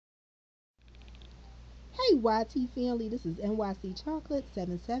Hey YT family, this is NYC Chocolate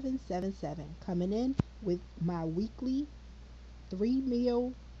 7777 coming in with my weekly 3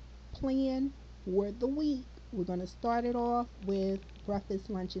 meal plan for the week. We're going to start it off with breakfast,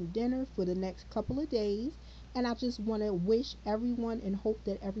 lunch, and dinner for the next couple of days. And I just want to wish everyone and hope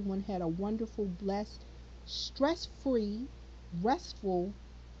that everyone had a wonderful, blessed, stress free, restful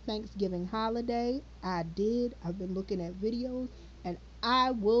Thanksgiving holiday. I did. I've been looking at videos and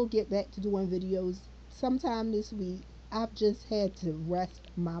I will get back to doing videos sometime this week. I've just had to rest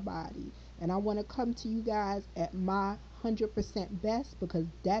my body. And I want to come to you guys at my 100% best because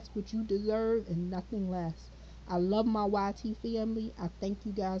that's what you deserve and nothing less. I love my YT family. I thank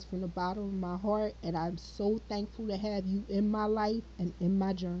you guys from the bottom of my heart, and I'm so thankful to have you in my life and in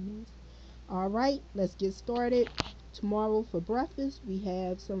my journeys. All right, let's get started. Tomorrow for breakfast, we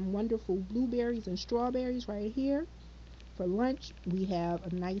have some wonderful blueberries and strawberries right here. For lunch, we have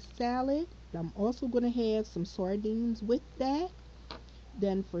a nice salad. I'm also going to have some sardines with that.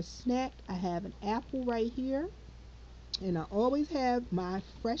 Then for snack, I have an apple right here. And I always have my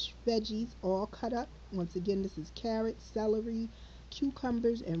fresh veggies all cut up. Once again, this is carrots, celery,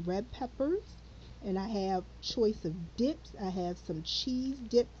 cucumbers, and red peppers. And I have choice of dips. I have some cheese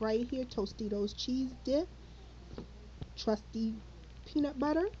dip right here, Tostitos cheese dip, trusty peanut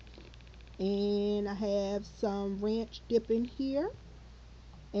butter, and I have some ranch dip in here.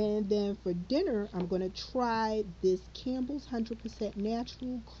 And then for dinner, I'm going to try this Campbell's 100%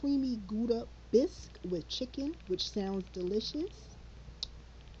 natural creamy Gouda bisque with chicken, which sounds delicious.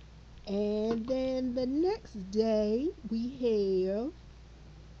 And then the next day, we have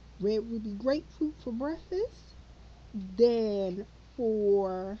red ruby grapefruit for breakfast. Then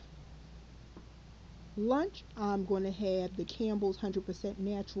for lunch, I'm going to have the Campbell's 100%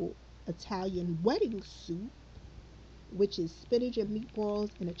 natural Italian wedding soup, which is spinach and meatballs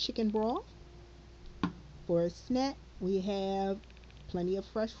and a chicken broth. For a snack, we have plenty of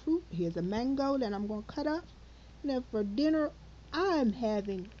fresh fruit. Here's a mango that I'm going to cut up. And then for dinner, I'm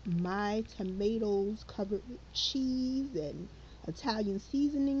having my tomatoes covered with cheese and Italian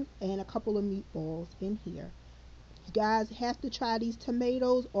seasonings and a couple of meatballs in here. You guys have to try these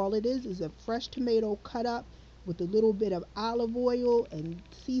tomatoes. All it is a fresh tomato cut up with a little bit of olive oil and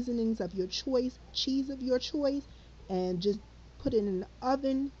seasonings of your choice, cheese of your choice, and just put it in the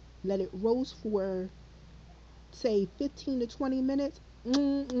oven. Let it roast for say 15 to 20 minutes.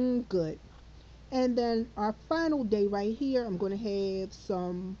 Good. And then our final day right here, I'm going to have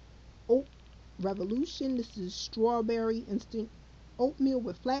some Oat Revolution. This is strawberry instant oatmeal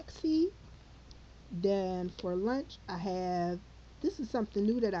with flaxseed. Then for lunch, I have, this is something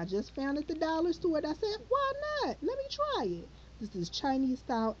new that I just found at the dollar store. And I said, why not? Let me try it. This is Chinese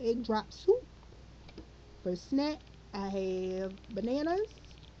style egg drop soup. For snack, I have bananas.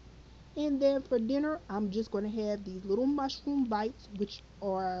 And then for dinner, I'm just going to have these little mushroom bites, which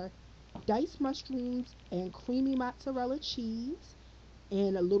are diced mushrooms and creamy mozzarella cheese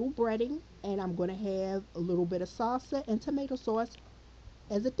and a little breading. And I'm going to have a little bit of salsa and tomato sauce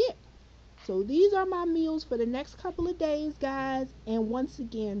as a dip. So these are my meals for the next couple of days, guys. And once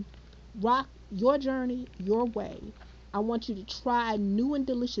again, rock your journey your way. I want you to try new and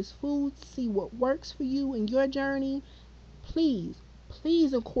delicious foods, see what works for you in your journey. Please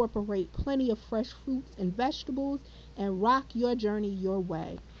incorporate plenty of fresh fruits and vegetables and rock your journey your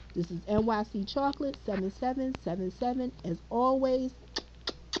way. This is NYC Chocolate 7777. As always,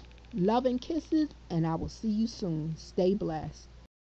 love and kisses, and I will see you soon. Stay blessed.